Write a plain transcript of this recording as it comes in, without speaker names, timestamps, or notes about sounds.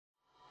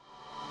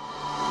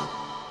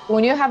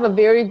When you have a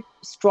very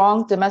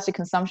strong domestic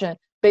consumption,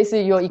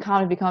 basically your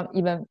economy becomes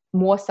even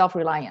more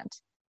self-reliant.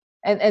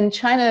 And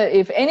China,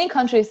 if any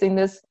countries in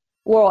this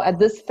world at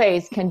this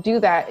phase can do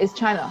that, is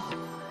China.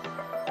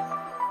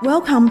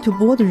 Welcome to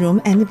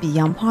Boardroom and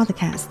Beyond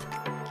podcast,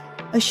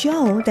 a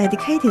show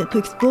dedicated to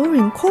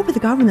exploring corporate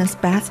governance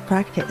best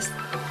practice.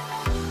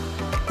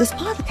 This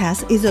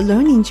podcast is a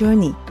learning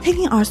journey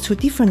taking us to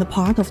different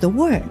parts of the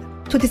world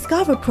to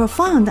discover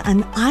profound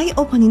and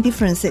eye-opening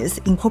differences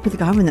in corporate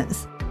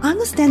governance,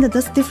 understand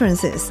those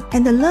differences,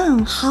 and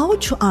learn how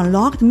to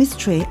unlock the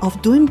mystery of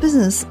doing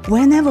business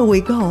whenever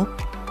we go.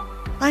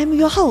 I'm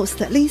your host,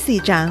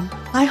 Lyndsey.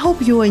 I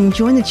hope you will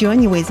enjoy the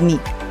journey with me.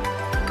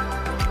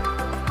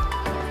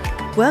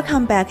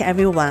 Welcome back,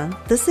 everyone.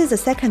 This is the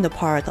second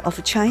part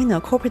of China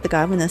corporate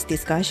governance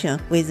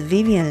discussion with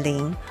Vivian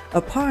Lin,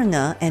 a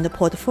partner and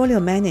portfolio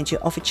manager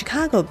of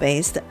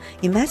Chicago-based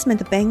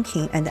investment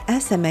banking and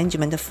asset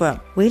management firm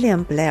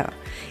William Blair.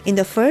 In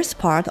the first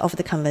part of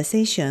the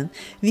conversation,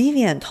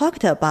 Vivian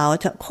talked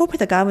about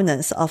corporate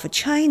governance of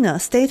China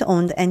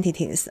state-owned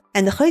entities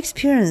and her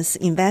experience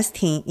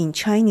investing in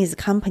Chinese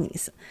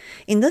companies.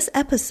 In this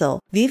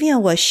episode,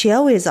 Vivian will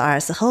share with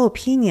us her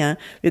opinion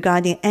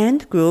regarding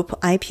Ant Group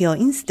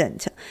IPO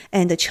incident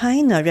and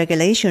China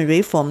regulation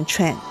reform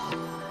trend.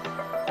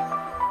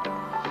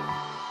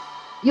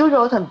 You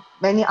wrote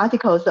many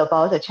articles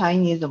about the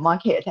Chinese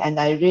market, and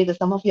I read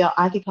some of your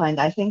articles, and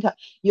I think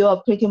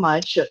you pretty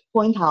much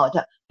point out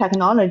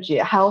technology,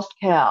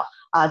 healthcare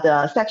are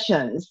the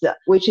sections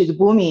which is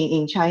booming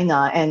in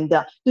China. And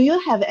do you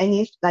have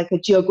any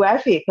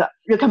geographic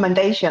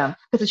recommendation?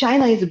 Because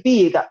China is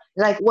big.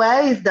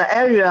 Where is the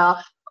area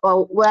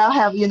where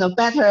have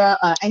better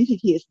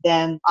entities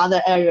than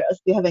other areas?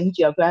 Do you have any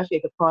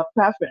geographic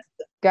preference?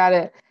 Got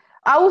it.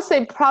 I would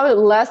say probably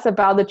less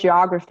about the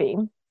geography,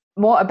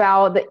 more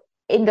about the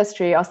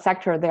industry or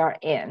sector they are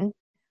in.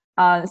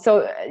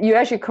 So you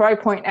actually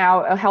correctly point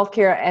out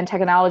healthcare and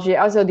technology.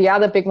 Also, the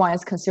other big one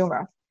is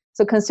consumer.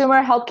 So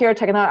consumer, healthcare,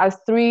 technology are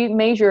three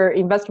major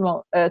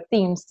investment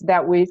themes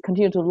that we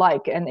continue to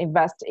like and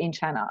invest in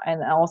China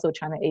and also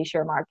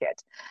China-Asia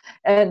market.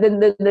 And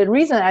the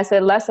reason I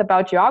said less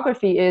about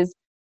geography is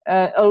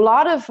a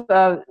lot of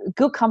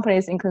good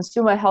companies in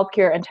consumer,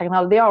 healthcare, and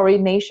technology, they are already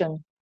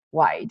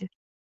nationwide.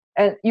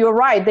 And you're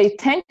right, they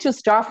tend to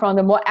start from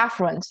the more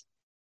affluent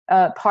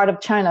part of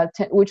China,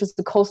 which is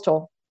the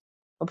coastal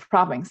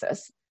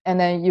provinces. And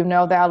then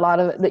there are a lot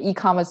of the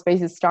e-commerce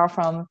spaces start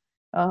from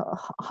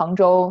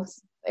Hangzhou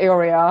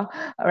area,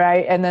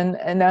 right? And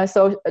then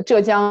so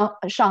Zhejiang,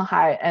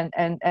 Shanghai,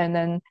 and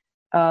then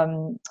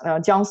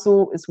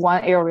Jiangsu is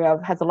one area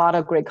has a lot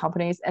of great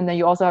companies. And then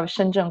you also have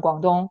Shenzhen,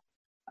 Guangdong,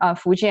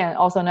 Fujian,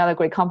 also another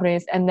great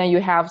companies. And then you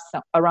have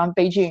some around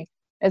Beijing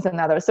is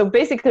another. So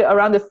basically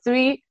around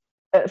the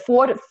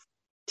four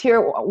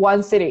tier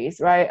one cities,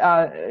 right?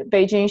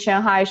 Beijing,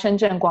 Shanghai,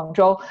 Shenzhen,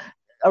 Guangzhou,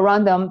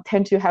 around them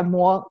tend to have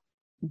more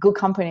good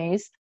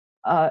companies.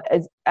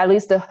 At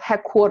least the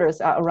headquarters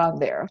are around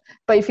there.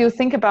 But if you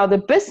think about the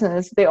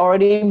business,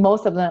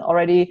 most of them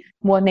already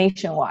more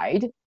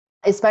nationwide,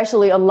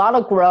 especially a lot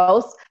of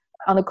growth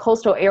on the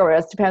coastal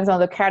areas, depends on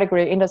the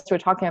category industry we're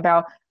talking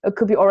about, it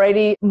could be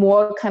already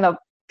more kind of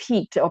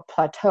peaked or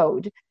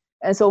plateaued.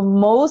 And so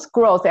most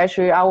growth,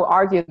 actually, I would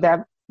argue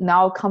that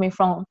now coming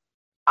from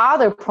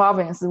other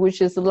provinces,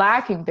 which is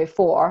lacking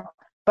before,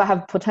 but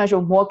have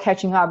potential more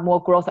catching up,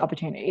 more growth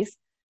opportunities.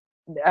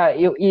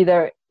 You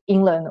either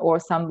inland or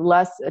some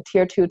less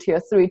tier 2, tier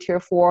 3, tier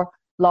 4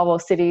 level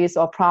cities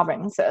or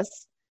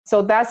provinces.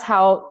 So that's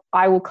how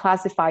I will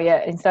classify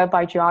it. Instead of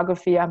by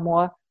geography, I'm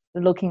more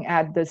looking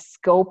at the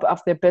scope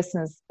of their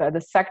business, the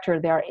sector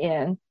they're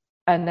in,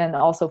 and then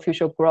also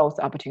future growth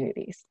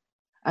opportunities.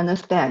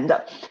 Understand.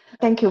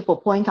 Thank you for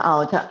pointing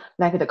out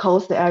the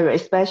coast area,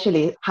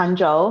 especially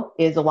Hangzhou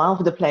is one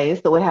of the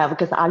places we have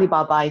because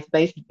Alibaba is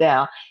based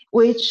there,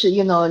 which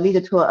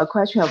lead to a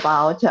question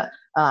about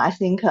I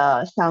think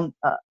some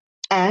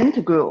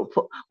Ant Group,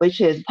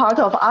 which is part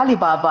of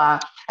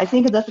Alibaba. I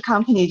think this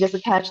company just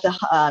catch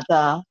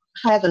the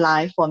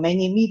headline for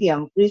many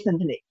media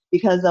recently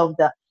because of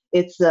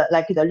it's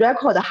the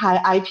record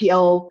high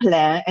IPO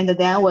plan, and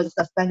then was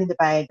suspended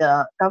by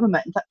the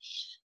government.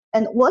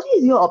 And what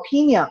is your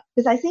opinion?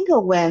 Because I think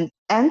when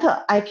Ant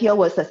IPO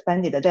was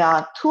suspended, there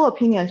are two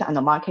opinions on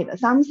the market.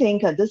 Some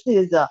think this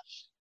is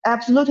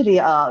absolutely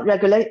a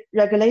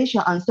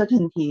regulation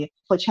uncertainty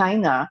for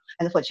China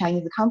and for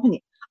Chinese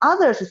company.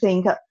 Others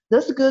think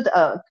this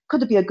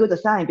could be a good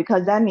sign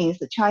because that means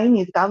the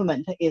Chinese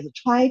government is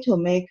trying to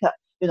make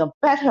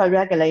better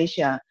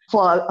regulation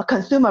for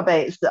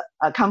consumer-based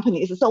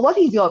companies. So what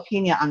is your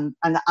opinion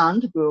on the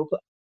Ant Group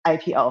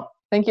IPO?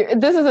 Thank you.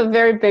 This is a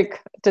very big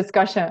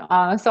discussion.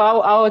 So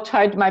I will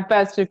try my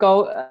best to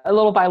go a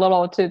little by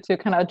little to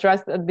kind of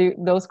address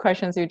those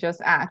questions you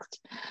just asked.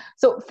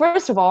 So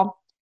first of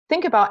all,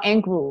 think about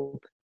Ant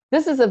Group.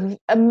 This is an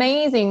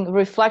amazing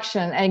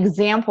reflection and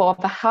example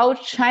of how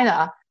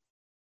China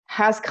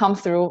has come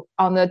through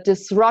on the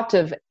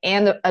disruptive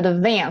and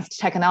advanced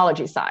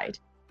technology side.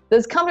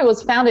 This company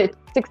was founded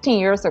 16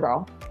 years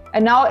ago.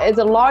 and now is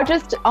the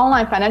largest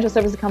online financial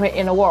services company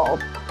in the world.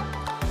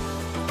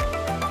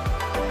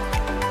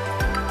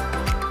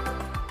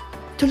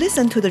 To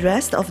listen to the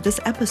rest of this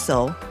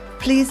episode,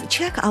 please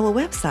check our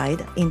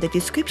website in the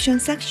description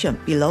section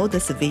below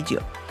this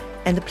video.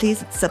 And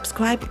please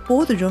subscribe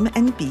Boardroom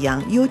and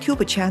Beyond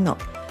YouTube channel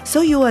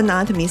so you will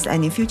not miss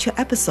any future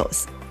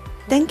episodes.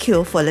 Thank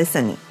you for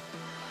listening.